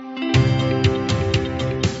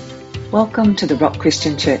Welcome to the Rock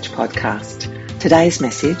Christian Church podcast. Today's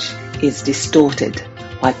message is Distorted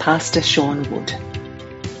by Pastor Sean Wood.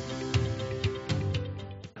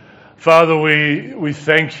 Father, we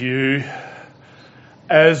thank you.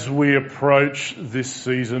 As we approach this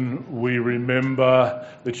season, we remember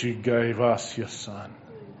that you gave us your Son.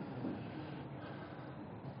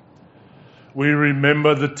 We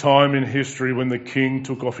remember the time in history when the King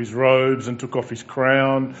took off his robes and took off his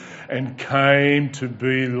crown and came to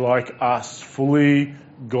be like us, fully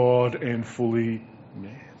God and fully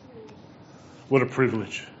man. What a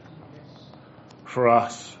privilege for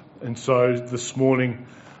us. And so this morning,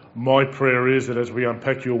 my prayer is that as we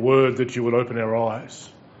unpack your word, that you would open our eyes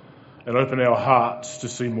and open our hearts to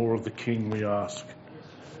see more of the King, we ask.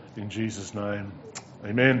 In Jesus' name,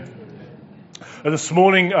 amen. This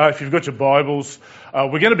morning, if you've got your Bibles,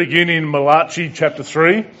 we're going to begin in Malachi chapter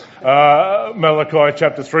 3, Malachi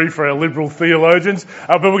chapter 3 for our liberal theologians,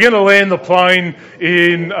 but we're going to land the plane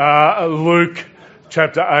in Luke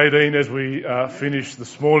chapter 18 as we finish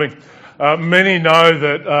this morning. Many know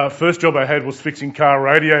that first job I had was fixing car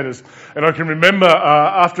radiators, and I can remember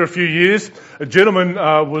after a few years, a gentleman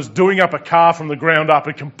was doing up a car from the ground up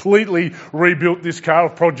and completely rebuilt this car, a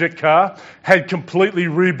project car, had completely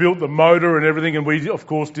rebuilt the motor and everything, and we of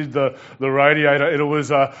course did the radiator. It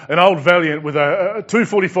was an old Valiant with a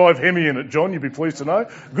 245 Hemi in it, John, you'd be pleased to know.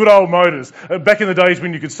 Good old motors. Back in the days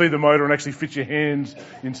when you could see the motor and actually fit your hands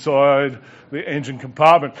inside the engine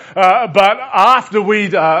compartment. But after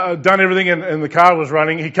we'd done everything and the car was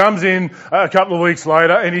running, he comes in a couple of weeks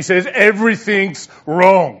later and he says, everything's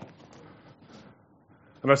wrong.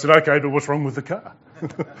 And I said, okay, but what's wrong with the car?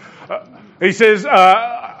 He says,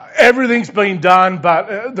 everything's been done,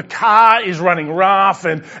 but the car is running rough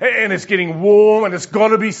and it's getting warm and it's got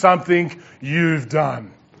to be something you've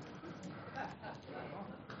done.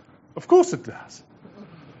 Of course it does.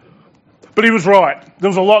 But he was right. There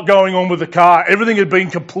was a lot going on with the car. Everything had been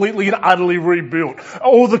completely and utterly rebuilt.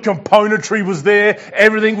 All the componentry was there.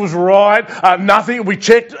 Everything was right. Nothing. We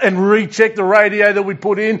checked and rechecked the radiator we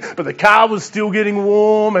put in, but the car was still getting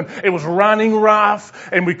warm and it was running rough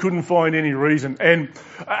and we couldn't find any reason. And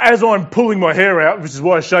as I'm pulling my hair out, which is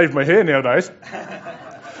why I shave my hair nowadays,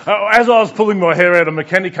 as I was pulling my hair out, a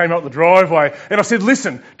mechanic came up the driveway and I said,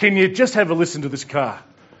 listen, can you just have a listen to this car?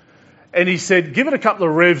 And he said, give it a couple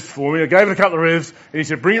of revs for me. I gave it a couple of revs, and he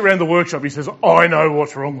said, bring it around the workshop. He says, I know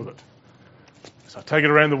what's wrong with it. So I take it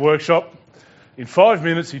around the workshop. In 5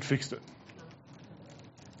 minutes, he'd fixed it.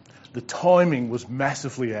 The timing was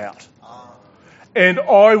massively out. And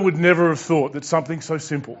I would never have thought that something so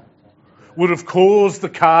simple would have caused the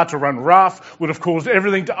car to run rough, would have caused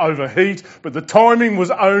everything to overheat, but the timing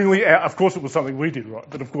was only out. Of course, it was something we did right,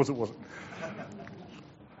 but of course it wasn't.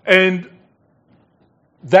 And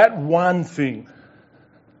that one thing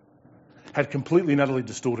had completely and utterly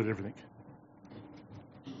distorted everything.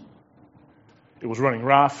 It was running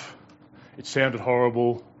rough, it sounded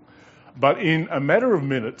horrible, but in a matter of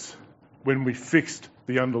minutes, when we fixed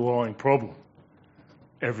the underlying problem,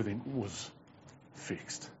 everything was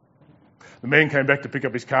fixed. The man came back to pick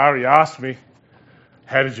up his car, he asked me,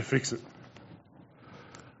 how did you fix it?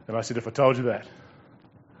 And I said, if I told you that,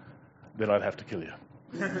 then I'd have to kill you.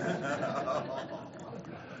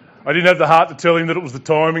 I didn't have the heart to tell him that it was the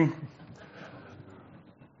timing.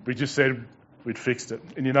 We just said we'd fixed it.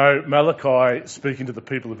 And you know, Malachi, speaking to the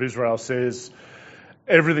people of Israel, says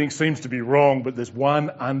everything seems to be wrong, but there's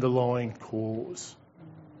one underlying cause.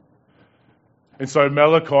 And so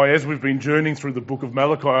Malachi, as we've been journeying through the book of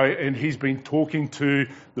Malachi, and he's been talking to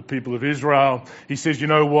the people of Israel, he says, you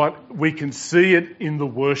know what? We can see it in the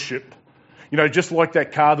worship. You know, just like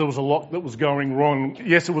that car, there was a lot that was going wrong.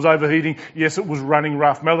 Yes, it was overheating. Yes, it was running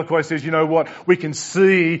rough. Malachi says, you know what? We can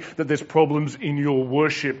see that there's problems in your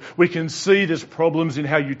worship. We can see there's problems in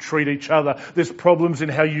how you treat each other. There's problems in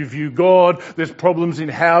how you view God. There's problems in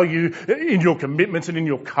in your commitments and in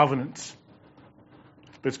your covenants.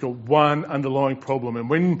 But it's got one underlying problem.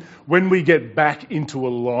 And when we get back into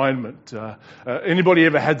alignment, anybody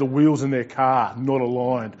ever had the wheels in their car not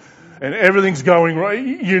aligned? And everything's going right,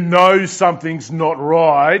 you know something's not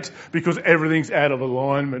right because everything's out of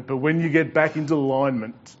alignment. But when you get back into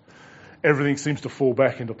alignment, everything seems to fall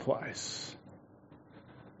back into place.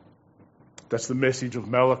 That's the message of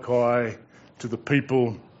Malachi to the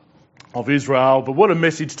people of Israel. But what a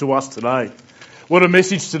message to us today. What a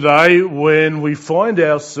message today when we find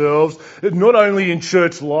ourselves not only in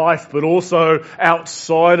church life but also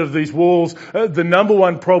outside of these walls. The number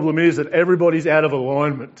one problem is that everybody's out of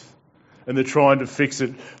alignment. And they're trying to fix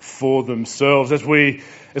it for themselves. As we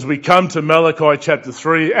come to Malachi chapter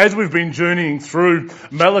 3, as we've been journeying through,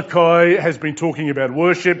 Malachi has been talking about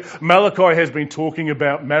worship. Malachi has been talking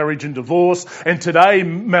about marriage and divorce. And today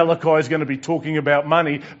Malachi is going to be talking about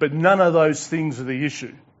money, but none of those things are the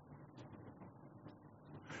issue.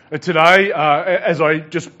 And today, as I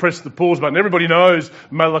just press the pause button, everybody knows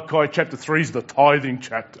Malachi chapter 3 is the tithing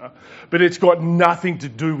chapter. But it's got nothing to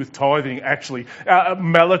do with tithing, actually.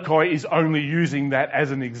 Malachi is only using that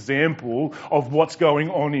as an example of what's going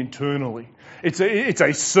on internally. It's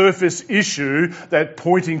a surface issue that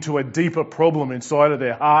pointing to a deeper problem inside of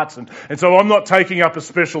their hearts. And so I'm not taking up a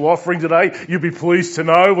special offering today. You'll be pleased to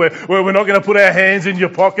know we're not going to put our hands in your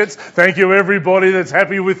pockets. Thank you everybody that's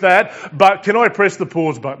happy with that. But can I press the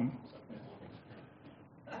pause button?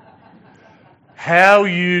 How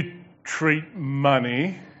you treat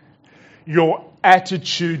money, your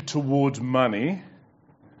attitude towards money,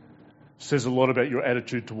 says a lot about your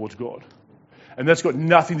attitude towards God. And that's got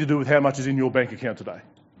nothing to do with how much is in your bank account today.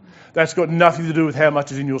 That's got nothing to do with how much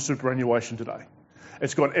is in your superannuation today.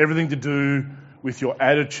 It's got everything to do with your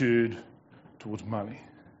attitude towards money.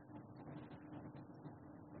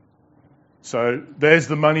 So there's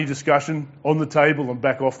the money discussion on the table and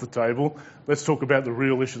back off the table. Let's talk about the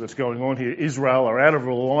real issue that's going on here. Israel are out of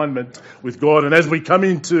alignment with God. And as we come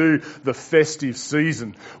into the festive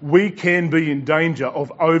season, we can be in danger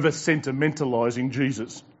of over-sentimentalising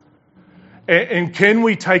Jesus. And can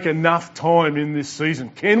we take enough time in this season?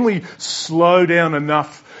 Can we slow down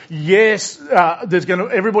enough? Yes,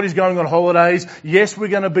 everybody's going on holidays. Yes, we're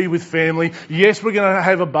going to be with family. Yes, we're going to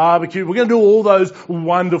have a barbecue. We're going to do all those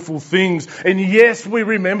wonderful things. And yes, we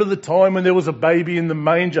remember the time when there was a baby in the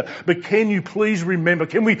manger. But can you please remember,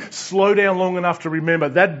 can we slow down long enough to remember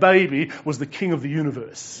that baby was the King of the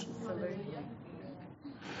universe?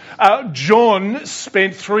 John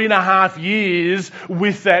spent 3.5 years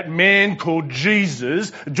with that man called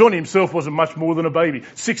Jesus. John himself wasn't much more than a baby,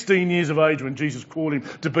 16 years of age when Jesus called him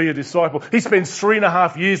to be a disciple. He spends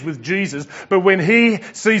 3.5 years with Jesus, but when he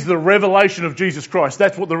sees the revelation of Jesus Christ,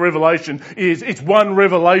 that's what the revelation is. It's one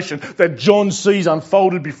revelation that John sees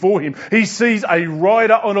unfolded before him. He sees a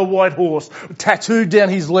rider on a white horse, tattooed down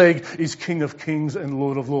his leg is King of Kings and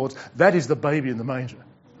Lord of Lords. That is the baby in the manger.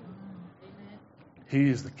 He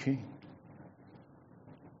is the King.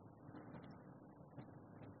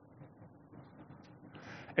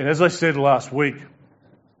 And as I said last week,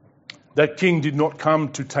 that King did not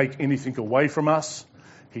come to take anything away from us.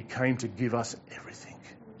 He came to give us everything.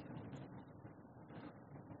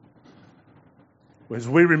 As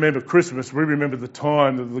we remember Christmas, we remember the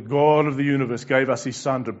time that the God of the universe gave us his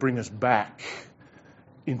Son to bring us back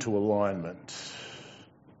into alignment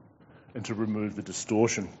and to remove the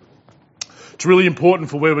distortion. It's really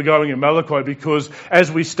important for where we're going in Malachi because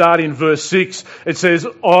as we start in verse 6, it says,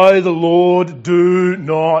 I, the Lord, do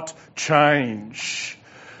not change.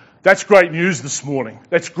 That's great news this morning.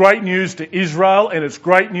 That's great news to Israel and it's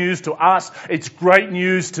great news to us. It's great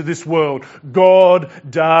news to this world. God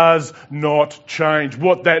does not change.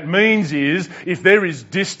 What that means is if there is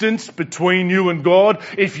distance between you and God,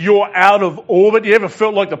 if you're out of orbit, you ever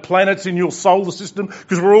felt like the planets in your solar system?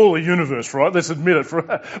 Because we're all a universe, right? Let's admit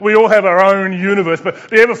it. We all have our own universe. But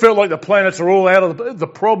have you ever felt like the planets are all out of the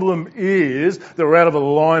problem is they're out of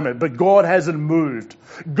alignment. But God hasn't moved.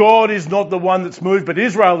 God is not the one that's moved, but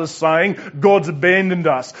Israel is saying God's abandoned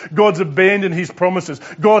us. God's abandoned his promises.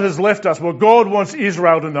 God has left us. What God wants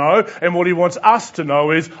Israel to know and what he wants us to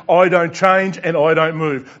know is I don't change and I don't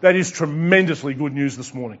move. That is tremendously good news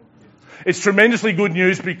this morning. It's tremendously good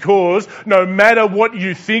news because no matter what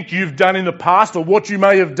you think you've done in the past or what you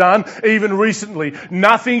may have done even recently,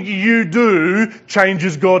 nothing you do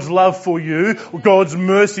changes God's love for you, God's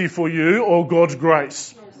mercy for you, or God's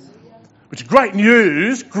grace. Which is great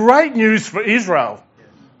news for Israel.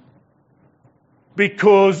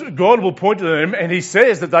 Because God will point to them and he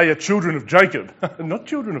says that they are children of Jacob, not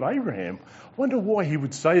children of Abraham. I wonder why he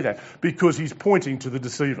would say that. Because he's pointing to the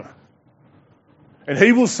deceiver. And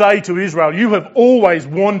he will say to Israel, you have always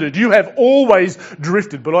wandered, you have always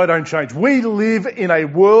drifted, but I don't change. We live in a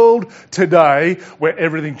world today where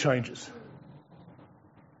everything changes.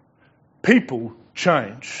 People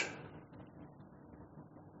change.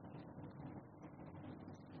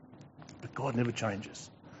 God never changes.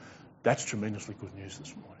 That's tremendously good news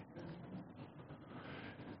this morning.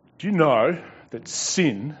 Do you know that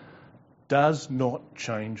sin does not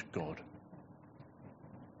change God?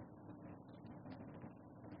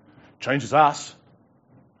 Changes us.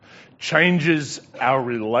 Changes our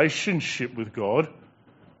relationship with God,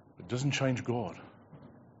 but doesn't change God.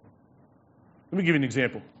 Let me give you an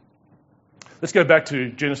example. Let's go back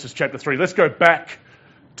to Genesis chapter 3. Let's go back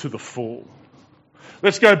to the fall.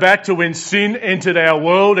 Let's go back to when sin entered our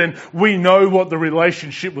world, and we know what the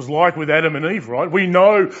relationship was like with Adam and Eve, right? We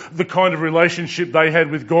know the kind of relationship they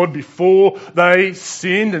had with God before they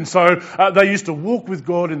sinned, and so they used to walk with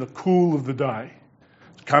God in the cool of the day.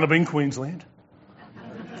 It can't have been Queensland.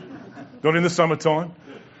 Not in the summertime.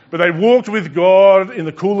 But they walked with God in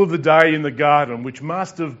the cool of the day in the garden, which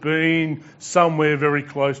must have been somewhere very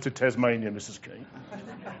close to Tasmania, Mrs. Keane.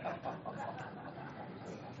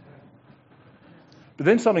 But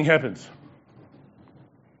then something happens.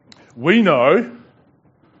 We know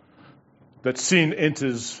that sin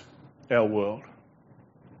enters our world.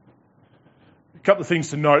 A couple of things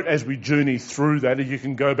to note as we journey through that. You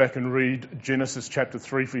can go back and read Genesis chapter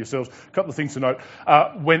 3 for yourselves. A couple of things to note.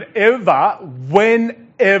 Whenever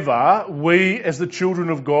we, as the children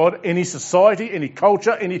of God, any society, any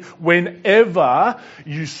culture, whenever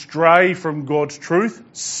you stray from God's truth,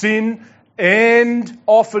 sin and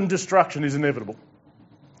often destruction is inevitable.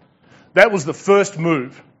 That was the first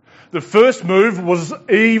move. The first move was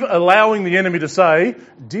Eve allowing the enemy to say,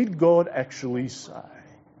 did God actually say?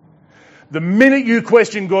 The minute you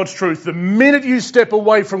question God's truth, the minute you step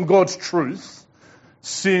away from God's truth,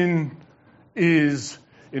 sin is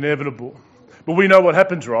inevitable. But we know what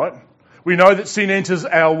happens, right? We know that sin enters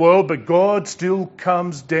our world, but God still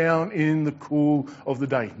comes down in the cool of the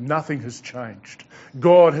day. Nothing has changed.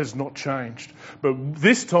 God has not changed. But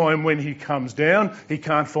this time when he comes down, he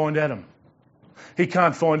can't find Adam. He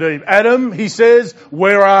can't find Eve. Adam, he says,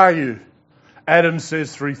 where are you? Adam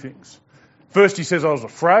says three things. First he says, I was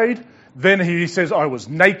afraid. Then he says, I was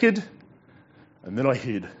naked. And then I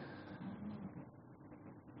hid.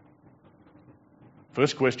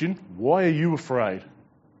 First question, why are you afraid?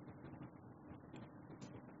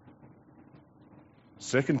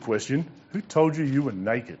 Second question, who told you you were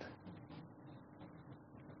naked?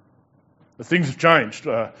 The things have changed.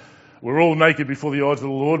 We're all naked before the eyes of the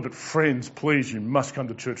Lord, but friends, please, you must come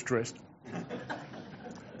to church dressed.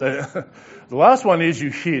 The last one is you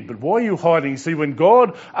hid, but why are you hiding? See, when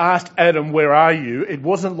God asked Adam, where are you? It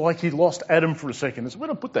wasn't like he lost Adam for a second. It's where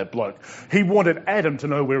to put that bloke. He wanted Adam to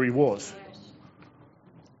know where he was.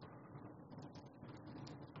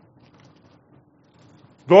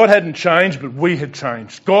 God hadn't changed, but we had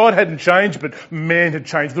changed. God hadn't changed, but man had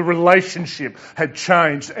changed. The relationship had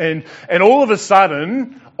changed. And all of a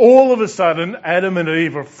sudden, Adam and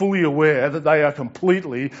Eve are fully aware that they are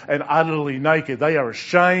completely and utterly naked. They are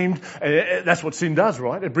ashamed. And that's what sin does,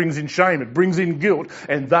 right? It brings in shame. It brings in guilt.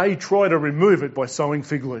 And they try to remove it by sowing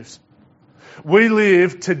fig leaves. We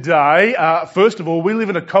live today, first of all, we live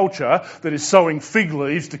in a culture that is sowing fig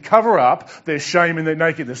leaves to cover up their shame and their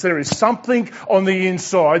nakedness. There is something on the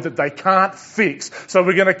inside that they can't fix, so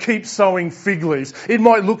we're going to keep sowing fig leaves. It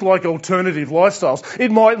might look like alternative lifestyles.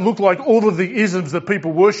 It might look like all of the isms that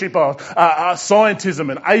people worship,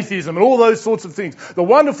 scientism and atheism and all those sorts of things. The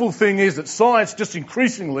wonderful thing is that science just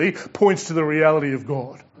increasingly points to the reality of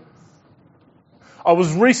God. I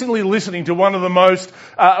was recently listening to one of the most,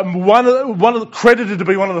 credited to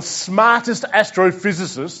be one of the smartest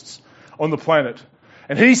astrophysicists on the planet.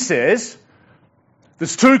 And he says,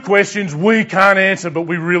 there's two questions we can't answer, but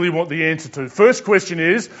we really want the answer to. First question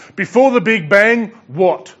is, before the Big Bang,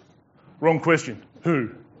 what? Wrong question.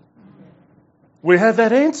 Who? We have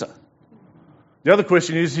that answer. The other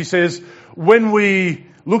question is, he says, when we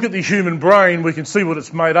look at the human brain, we can see what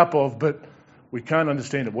it's made up of, but we can't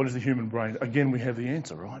understand it. What is the human brain? Again, we have the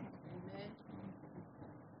answer, right?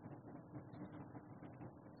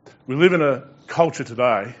 We live in a culture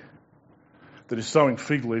today that is sowing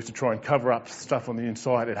fig leaves to try and cover up stuff on the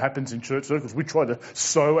inside. It happens in church circles. We try to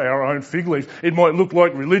sow our own fig leaves. It might look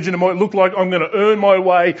like religion. It might look like I'm going to earn my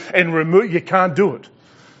way and remove. You can't do it.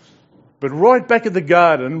 But right back at the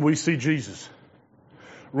garden, we see Jesus.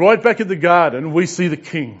 Right back at the garden, we see the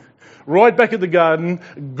King. Right back at the garden,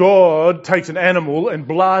 God takes an animal and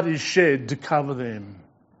blood is shed to cover them.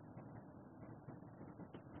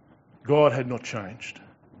 God had not changed.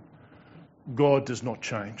 God does not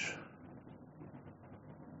change.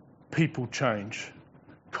 People change.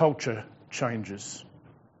 Culture changes.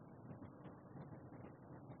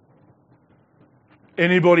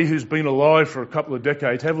 Anybody who's been alive for a couple of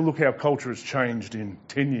decades, have a look how culture has changed in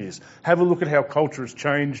 10 years. Have a look at how culture has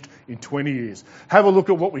changed in 20 years. Have a look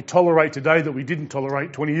at what we tolerate today that we didn't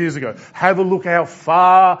tolerate 20 years ago. Have a look how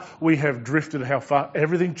far we have drifted, how far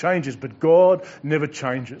everything changes, but God never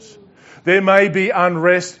changes. There may be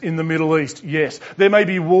unrest in the Middle East, yes. There may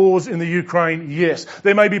be wars in the Ukraine, yes.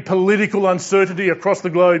 There may be political uncertainty across the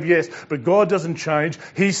globe, yes. But God doesn't change.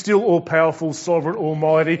 He's still all-powerful, sovereign,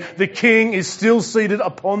 almighty. The King is still seated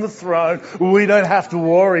upon the throne. We don't have to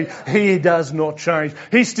worry. He does not change.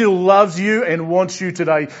 He still loves you and wants you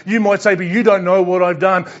today. You might say, but you don't know what I've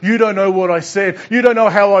done. You don't know what I said. You don't know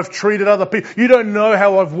how I've treated other people. You don't know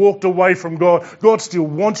how I've walked away from God. God still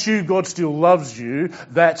wants you. God still loves you.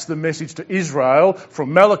 That's the message to Israel.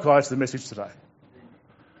 From Malachi, it's the message today.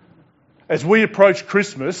 As we approach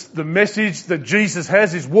Christmas, the message that Jesus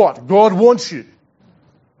has is what? God wants you.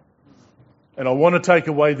 And I want to take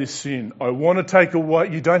away this sin. I want to take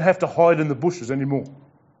away, you don't have to hide in the bushes anymore.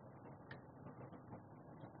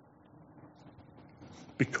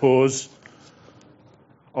 Because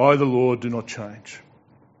I, the Lord, do not change.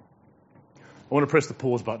 I want to press the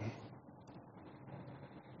pause button.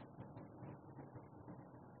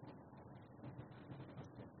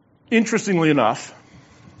 Interestingly enough,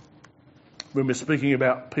 when we're speaking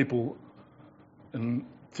about people and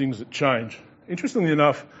things that change, interestingly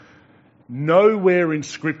enough, nowhere in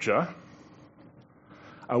Scripture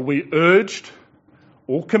are we urged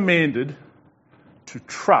or commanded to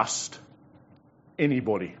trust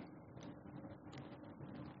anybody.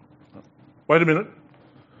 Wait a minute.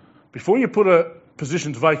 Before you put a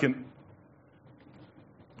positions vacant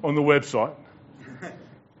on the website,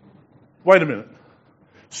 wait a minute.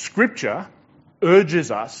 Scripture urges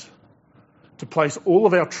us to place all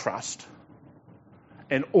of our trust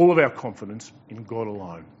and all of our confidence in God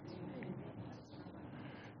alone.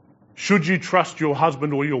 Should you trust your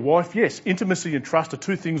husband or your wife? Yes, intimacy and trust are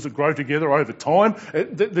two things that grow together over time.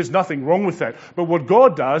 There's nothing wrong with that. But what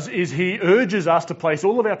God does is He urges us to place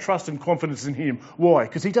all of our trust and confidence in Him. Why?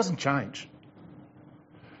 Because He doesn't change.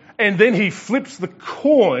 And then He flips the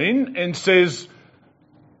coin and says,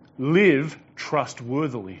 live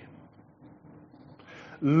trustworthily.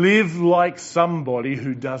 Live like somebody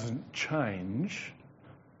who doesn't change,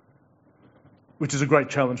 which is a great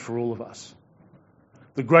challenge for all of us.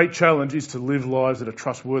 The great challenge is to live lives that are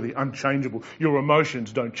trustworthy, unchangeable. Your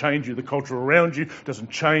emotions don't change you. The culture around you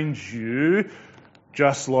doesn't change you,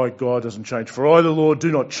 just like God doesn't change. For I, the Lord,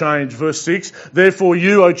 do not change. Verse 6, therefore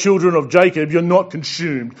you, O children of Jacob, you're not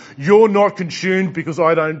consumed. You're not consumed because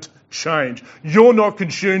I don't change. You're not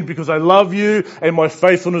consumed because I love you and my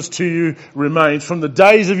faithfulness to you remains. From the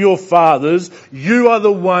days of your fathers, you are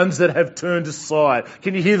the ones that have turned aside.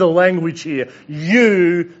 Can you hear the language here?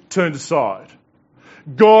 You turned aside.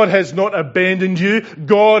 God has not abandoned you.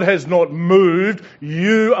 God has not moved.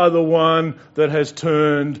 You are the one that has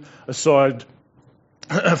turned aside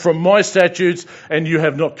from my statutes, and you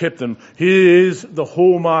have not kept them. Here is the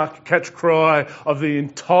hallmark catch cry of the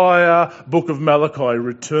entire book of Malachi.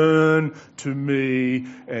 Return to me,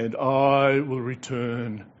 and I will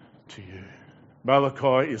return to you.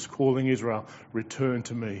 Malachi is calling Israel, return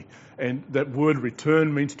to me. And that word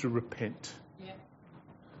return means to repent.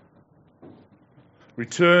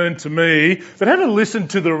 Return to me. But have a listen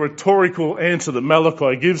to the rhetorical answer that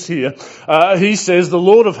Malachi gives here. He says, the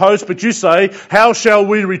Lord of hosts, but you say, how shall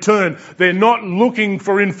we return? They're not looking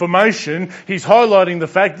for information. He's highlighting the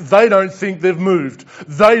fact that they don't think they've moved.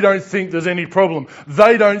 They don't think there's any problem.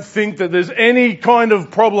 They don't think that there's any kind of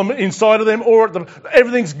problem inside of them, or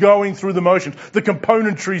everything's going through the motions. The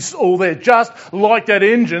componentry's all there. Just like that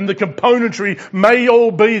engine, the componentry may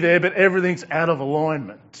all be there, but everything's out of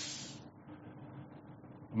alignment.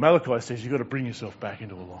 Malachi says you've got to bring yourself back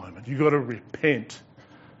into alignment. You've got to repent,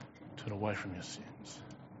 turn away from your sins.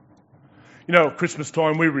 You know, at Christmas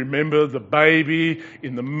time we remember the baby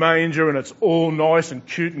in the manger and it's all nice and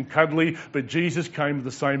cute and cuddly, but Jesus came with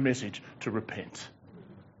the same message, to repent.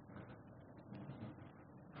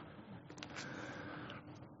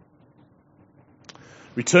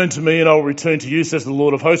 Return to me and I will return to you, says the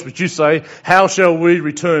Lord of hosts. But you say, how shall we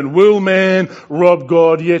return? Will man rob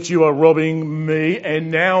God? Yet you are robbing me.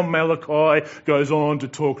 And now Malachi goes on to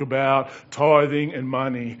talk about tithing and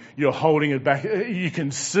money. You're holding it back. You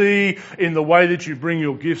can see in the way that you bring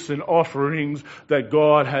your gifts and offerings that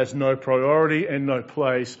God has no priority and no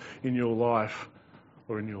place in your life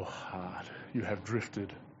or in your heart. You have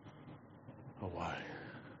drifted away.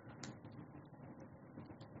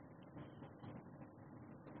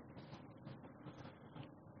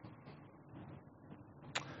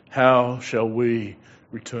 How shall we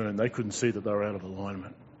return? They couldn't see that they were out of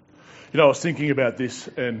alignment. You know, I was thinking about this,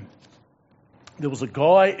 and there was a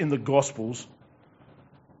guy in the Gospels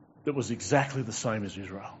that was exactly the same as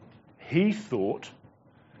Israel. He thought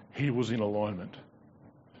he was in alignment.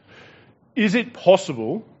 Is it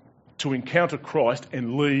possible to encounter Christ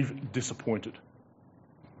and leave disappointed?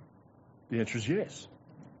 The answer is yes.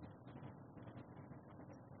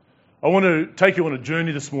 I want to take you on a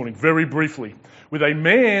journey this morning, very briefly, with a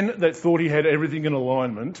man that thought he had everything in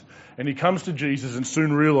alignment, and he comes to Jesus and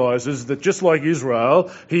soon realises that just like Israel,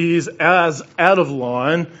 he is as out of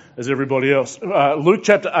line as everybody else. Luke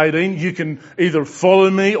chapter 18, you can either follow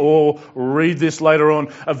me or read this later on.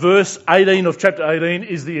 Verse 18 of chapter 18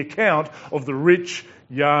 is the account of the rich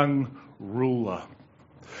young ruler.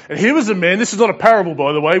 And here was a man, this is not a parable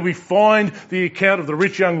by the way, we find the account of the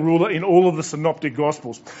rich young ruler in all of the synoptic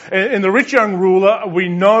gospels. And the rich young ruler,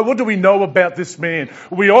 what do we know about this man?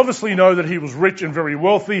 We obviously know that he was rich and very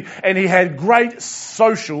wealthy, and he had great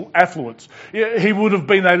social affluence. He would have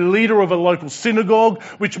been a leader of a local synagogue,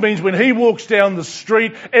 which means when he walks down the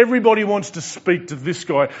street, everybody wants to speak to this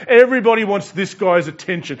guy. Everybody wants this guy's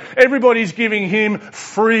attention. Everybody's giving him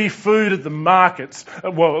free food at the markets.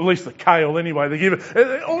 Well, at least the kale anyway.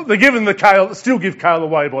 They're giving the kale, still give kale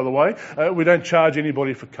away, by the way. We don't charge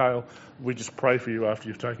anybody for kale. We just pray for you after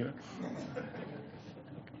you've taken it.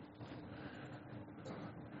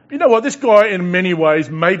 You know what? This guy, in many ways,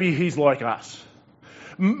 maybe he's like us.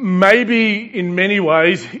 Maybe, in many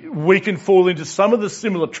ways, we can fall into some of the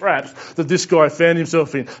similar traps that this guy found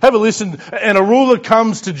himself in. Have a listen. And a ruler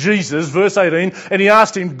comes to Jesus, verse 18, and he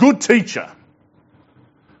asked him, "Good teacher."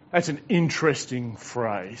 That's an interesting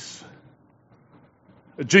phrase.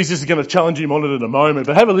 Jesus is going to challenge him on it in a moment,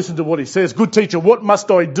 but have a listen to what he says. "Good teacher, what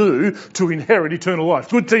must I do to inherit eternal life?"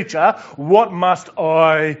 Good teacher, what must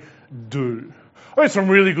I do? I have some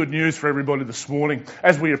really good news for everybody this morning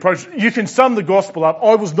as we approach. You can sum the gospel up.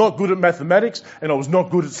 I was not good at mathematics and I was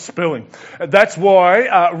not good at spelling. That's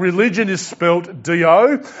why religion is spelt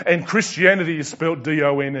D-O and Christianity is spelt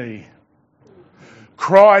D-O-N-E.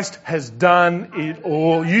 Christ has done it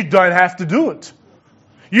all. You don't have to do it.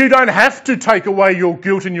 You don't have to take away your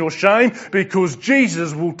guilt and your shame because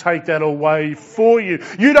Jesus will take that away for you.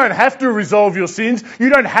 You don't have to resolve your sins. You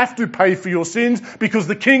don't have to pay for your sins because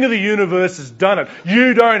the King of the universe has done it.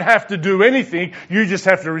 You don't have to do anything. You just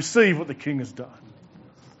have to receive what the King has done.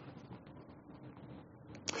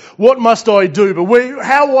 What must I do? But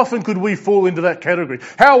how often could we fall into that category?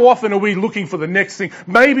 How often are we looking for the next thing?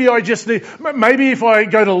 Maybe if I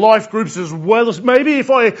go to life groups as well as, maybe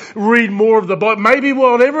if I read more of the Bible, maybe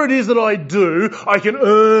whatever it is that I do, I can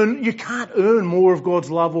earn. You can't earn more of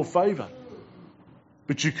God's love or favour,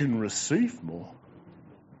 but you can receive more.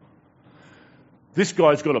 This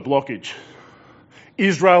guy's got a blockage.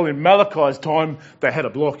 Israel in Malachi's time, they had a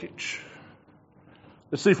blockage.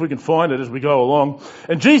 Let's see if we can find it as we go along.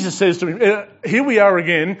 And Jesus says to him, here we are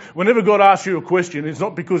again. Whenever God asks you a question, it's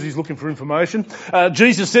not because he's looking for information.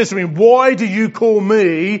 Jesus says to him, "Why do you call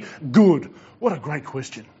me good?" What a great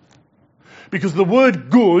question. Because the word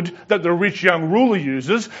good that the rich young ruler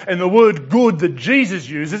uses and the word good that Jesus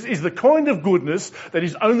uses is the kind of goodness that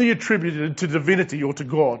is only attributed to divinity or to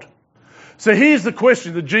God. So here's the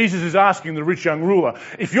question that Jesus is asking the rich young ruler.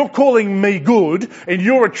 If you're calling me good and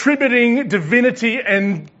you're attributing divinity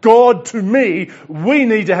and God to me, we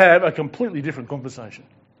need to have a completely different conversation.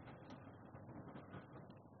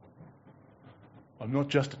 I'm not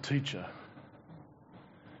just a teacher.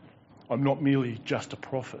 I'm not merely just a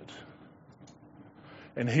prophet.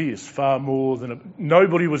 And he is far more than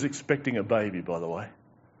nobody was expecting a baby, by the way.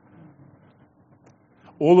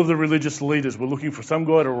 All of the religious leaders were looking for some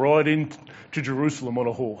guy to ride into Jerusalem on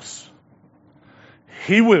a horse.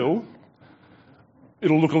 He will.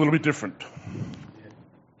 It'll look a little bit different.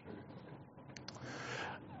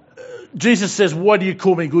 Jesus says, "Why do you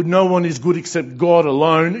call me good? No one is good except God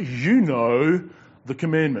alone." You know the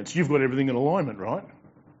commandments. You've got everything in alignment, right?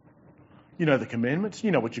 You know the commandments.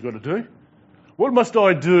 You know what you've got to do. What must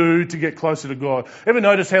I do to get closer to God? Ever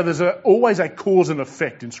notice how there's always a cause and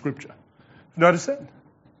effect in Scripture? Notice that?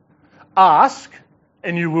 Ask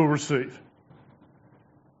and you will receive.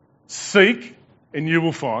 Seek and you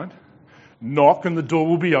will find. Knock and the door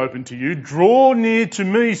will be open to you. Draw near to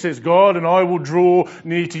me, says God, and I will draw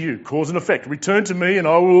near to you. Cause and effect. Return to me and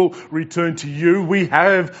I will return to you. We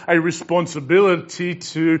have a responsibility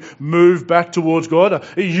to move back towards God.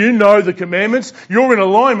 You know the commandments. You're in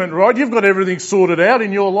alignment, right? You've got everything sorted out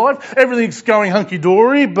in your life. Everything's going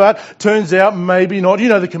hunky-dory, but turns out maybe not. You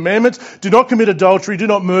know the commandments. Do not commit adultery. Do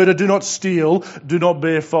not murder. Do not steal. Do not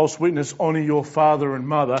bear false witness. Honour your father and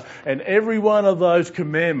mother. And every one of those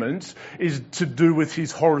commandments is to do with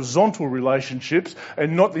his horizontal relationships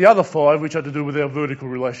and not the other 5 which are to do with our vertical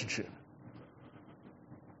relationship.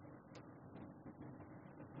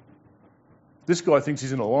 This guy thinks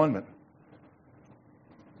he's in alignment.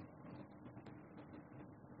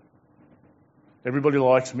 Everybody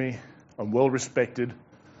likes me. I'm well respected.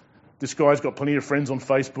 This guy's got plenty of friends on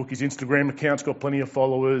Facebook. His Instagram account's got plenty of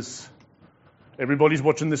followers. Everybody's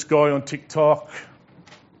watching this guy on TikTok.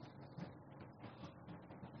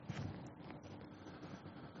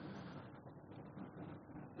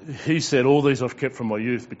 He said, all these I've kept from my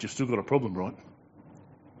youth, but you've still got a problem, right?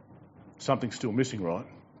 Something's still missing, right?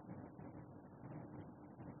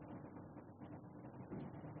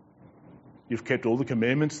 You've kept all the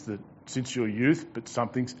commandments that since your youth, but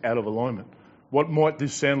something's out of alignment. What might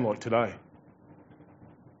this sound like today?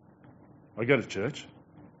 I go to church.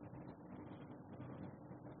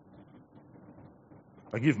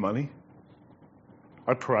 I give money.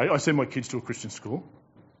 I pray. I send my kids to a Christian school.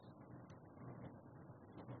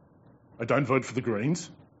 I don't vote for the Greens.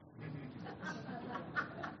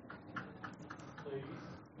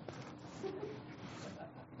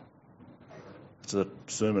 It's a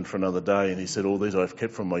sermon for another day, and he said, all these I've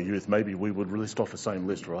kept from my youth. Maybe we would list off the same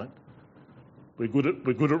list, right? We're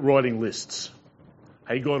good at writing lists.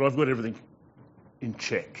 Hey God, I've got everything in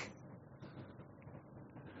check.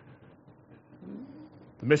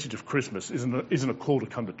 The message of Christmas isn't a call to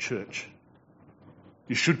come to church.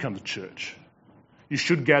 You should come to church. You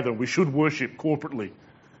should gather. We should worship corporately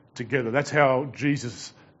together. That's how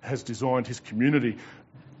Jesus has designed his community.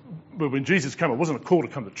 But when Jesus came, it wasn't a call to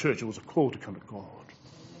come to church. It was a call to come to God.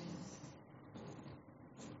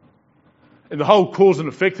 And the whole cause and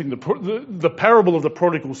effect thing, the parable of the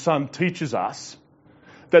prodigal son teaches us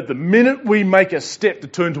that the minute we make a step to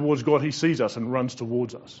turn towards God, he sees us and runs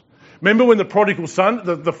towards us. Remember when the prodigal son,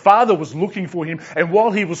 the father was looking for him, and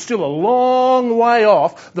while he was still a long way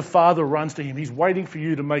off, the father runs to him. He's waiting for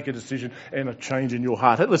you to make a decision and a change in your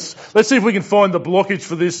heart. Let's see if we can find the blockage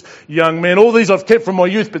for this young man. All these I've kept from my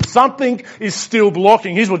youth, but something is still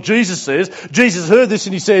blocking. Here's what Jesus says. Jesus heard this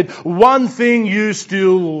and he said, one thing you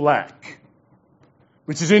still lack.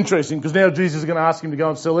 Which is interesting because now Jesus is going to ask him to go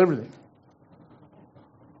and sell everything.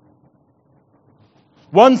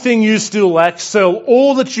 One thing you still lack, sell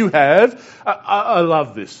all that you have. I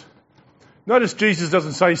love this. Notice Jesus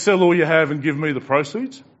doesn't say, sell all you have and give me the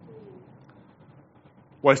proceeds.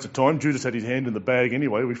 Waste of time. Judas had his hand in the bag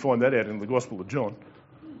anyway. We find that out in the Gospel of John.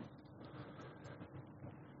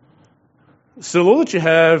 Sell all that you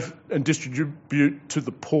have and distribute to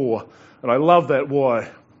the poor. And I love that. Why?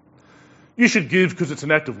 You should give because it's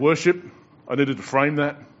an act of worship. I needed to frame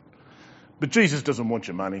that. But Jesus doesn't want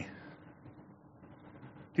your money.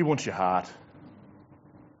 He wants your heart.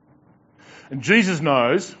 And Jesus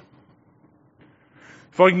knows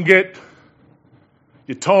if I can get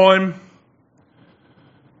your time,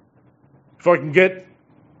 if I can get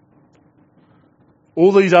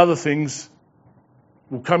all these other things,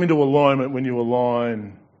 will come into alignment when you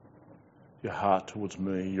align your heart towards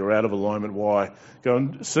me. You're out of alignment. Why? Go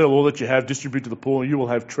and sell all that you have, distribute to the poor, and you will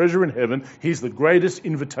have treasure in heaven. Here's the greatest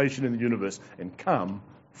invitation in the universe. And come,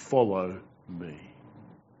 follow me.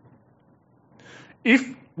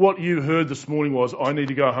 If what you heard this morning was, I need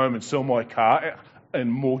to go home and sell my car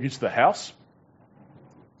and mortgage the house,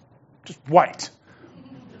 just wait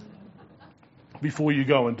before you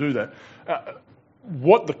go and do that.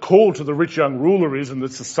 What the call to the rich young ruler is, and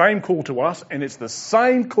it's the same call to us, and it's the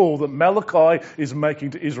same call that Malachi is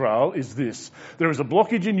making to Israel, is this. There is a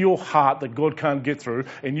blockage in your heart that God can't get through,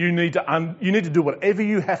 and you need to do whatever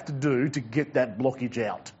you have to do to get that blockage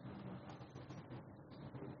out.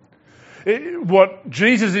 What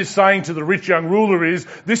Jesus is saying to the rich young ruler is,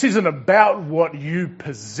 this isn't about what you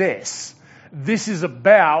possess. This is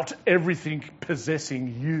about everything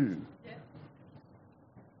possessing you.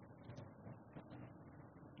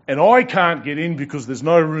 And I can't get in because there's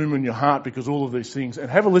no room in your heart because all of these things. And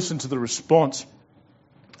have a listen to the response.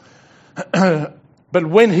 But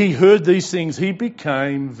when he heard these things, he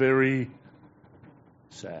became very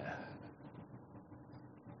sad.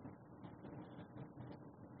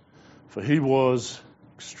 For he was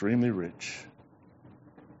extremely rich.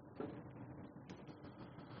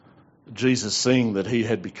 Jesus, seeing that he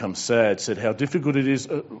had become sad, said how difficult it is,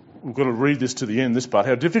 we've got to read this to the end, this part,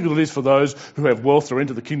 how difficult it is for those who have wealth to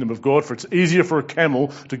enter the kingdom of God, for it's easier for a camel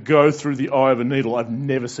to go through the eye of a needle. I've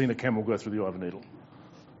never seen a camel go through the eye of a needle.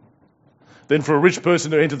 Than for a rich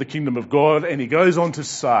person to enter the kingdom of God. And he goes on to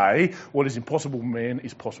say, what is impossible with man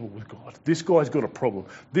is possible with God. This guy's got a problem.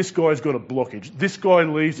 This guy's got a blockage. This guy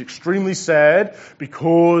leaves extremely sad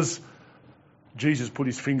because Jesus put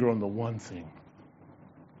his finger on the one thing.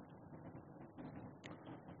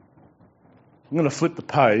 I'm going to flip the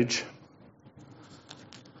page.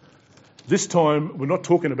 This time, we're not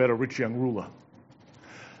talking about a rich young ruler.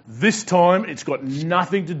 This time, it's got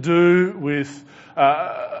nothing to do with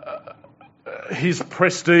his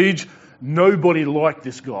prestige. Nobody liked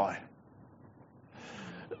this guy.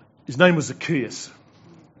 His name was Zacchaeus.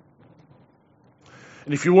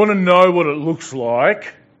 And if you want to know what it looks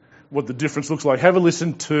like, what the difference looks like, have a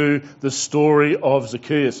listen to the story of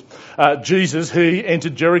Zacchaeus. Jesus, he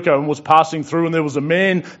entered Jericho and was passing through, and there was a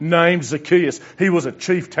man named Zacchaeus. He was a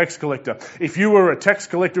chief tax collector. If you were a tax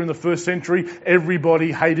collector in the first century,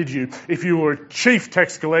 everybody hated you. If you were a chief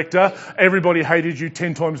tax collector, everybody hated you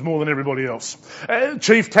 10 times more than everybody else.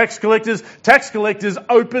 Chief tax collectors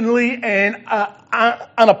openly and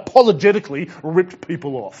unapologetically ripped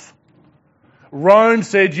people off. Rome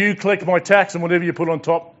said, you collect my tax and whatever you put on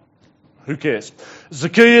top, who cares?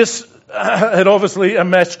 Zacchaeus had obviously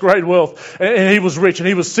amassed great wealth, and he was rich, and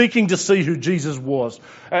he was seeking to see who Jesus was.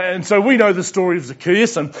 And so we know the story of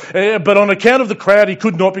Zacchaeus, but on account of the crowd, he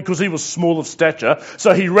could not because he was small of stature.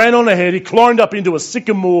 So he ran on ahead, he climbed up into a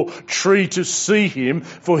sycamore tree to see him,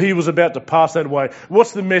 for he was about to pass that way.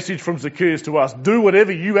 What's the message from Zacchaeus to us? Do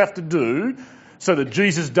whatever you have to do so that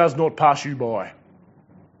Jesus does not pass you by.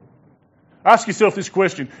 Ask yourself this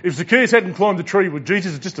question. If Zacchaeus hadn't climbed the tree, would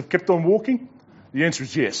Jesus just have kept on walking? The answer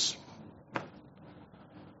is yes.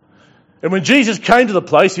 And when Jesus came to the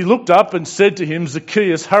place, he looked up and said to him,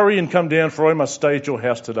 Zacchaeus, hurry and come down, for I must stay at your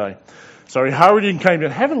house today. So he hurried and came down.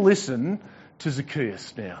 Have a listen to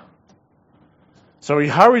Zacchaeus now. So he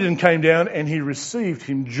hurried and came down, and he received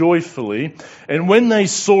him joyfully. And when they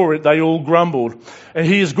saw it, they all grumbled. And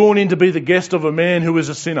he has gone in to be the guest of a man who is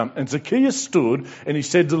a sinner. And Zacchaeus stood, and he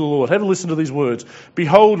said to the Lord, have a listen to these words.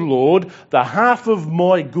 Behold, Lord, the half of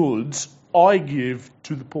my goods I give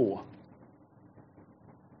to the poor.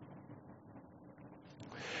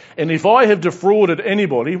 And if I have defrauded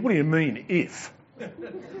anybody, what do you mean, if?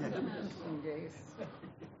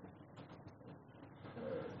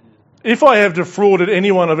 If I have defrauded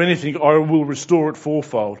anyone of anything, I will restore it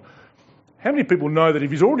fourfold. How many people know that if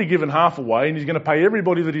he's already given half away and he's going to pay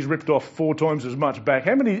everybody that he's ripped off 4 times as much back,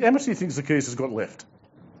 how much do you think Zacchaeus has got left?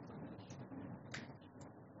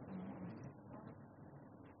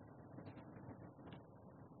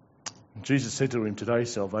 And Jesus said to him, today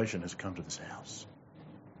salvation has come to this house.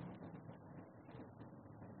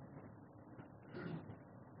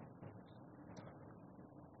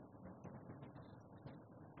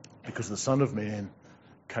 Because the Son of Man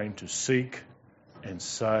came to seek and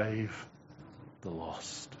save the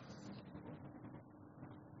lost.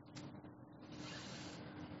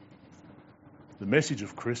 The message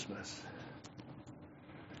of Christmas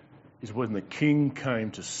is when the King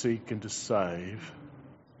came to seek and to save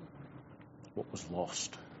what was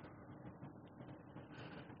lost.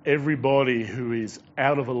 Everybody who is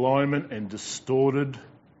out of alignment and distorted,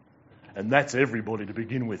 and that's everybody to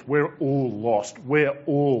begin with. We're all lost. We're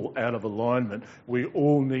all out of alignment. We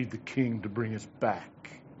all need the King to bring us back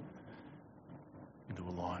into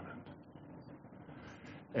alignment.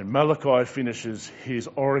 And Malachi finishes his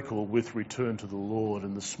oracle with return to the Lord.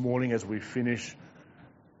 And this morning as we finish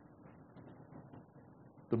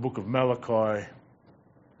the book of Malachi,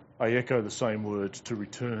 I echo the same words, to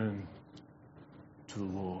return to the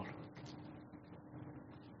Lord.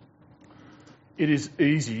 It is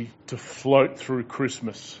easy to float through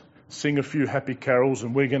Christmas, sing a few happy carols,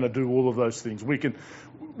 and we're going to do all of those things. We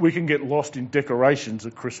can get lost in decorations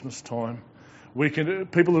at Christmas time.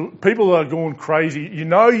 People are going crazy. You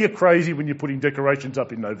know you're crazy when you're putting decorations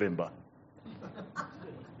up in November.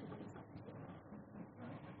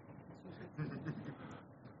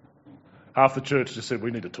 Half the church just said we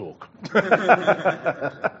need to talk.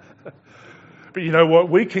 But you know what?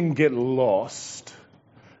 We can get lost.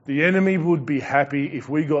 The enemy would be happy if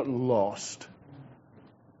we got lost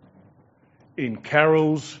in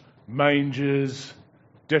carols, mangers,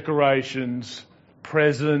 decorations,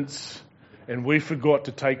 presents, and we forgot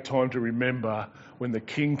to take time to remember when the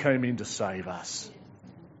King came in to save us.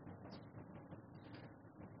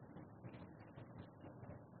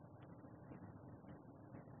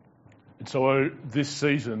 And so this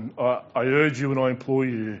season, I urge you and I implore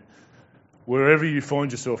you, wherever you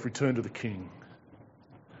find yourself, return to the King.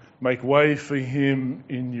 Make way for him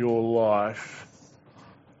in your life.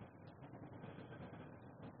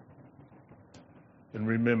 And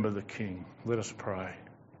remember the King. Let us pray.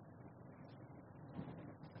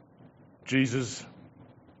 Jesus,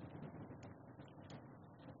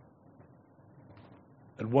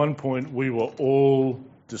 at one point we were all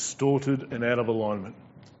distorted and out of alignment.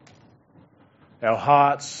 Our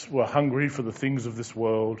hearts were hungry for the things of this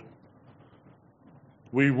world.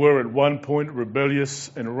 We were at one point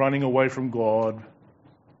rebellious and running away from God,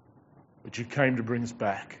 but you came to bring us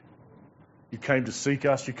back. You came to seek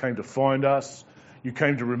us, you came to find us, You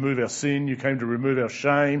came to remove our sin. You came to remove our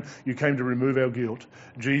shame. You came to remove our guilt.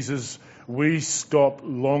 Jesus, we stop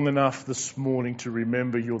long enough this morning to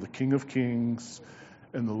remember you're the King of Kings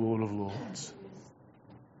and the Lord of Lords.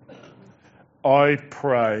 I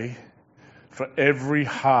pray for every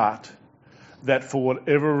heart that for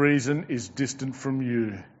whatever reason is distant from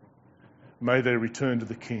you, may they return to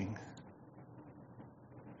the King.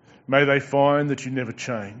 May they find that you never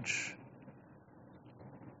change.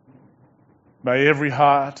 May every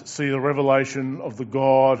heart see the revelation of the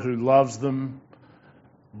God who loves them,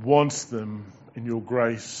 wants them, and your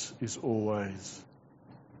grace is always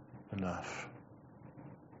enough.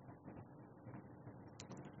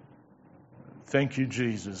 Thank you,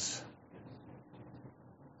 Jesus,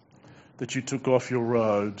 that you took off your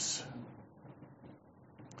robes.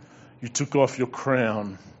 You took off your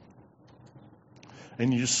crown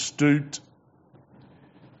and you stooped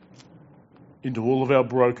into all of our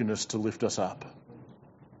brokenness to lift us up.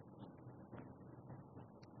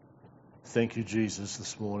 Thank you, Jesus,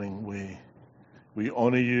 this morning. We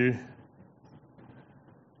honour you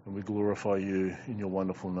and we glorify you in your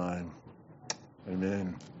wonderful name.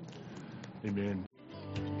 Amen. Amen.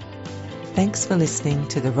 Thanks for listening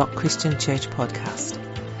to the Rock Christian Church podcast.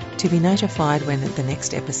 To be notified when the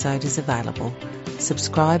next episode is available,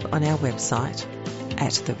 subscribe on our website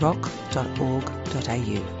at therock.org.au.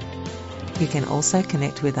 You can also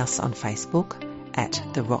connect with us on Facebook at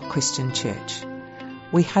The Rock Christian Church.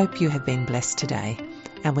 We hope you have been blessed today,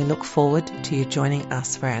 and we look forward to you joining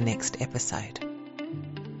us for our next episode.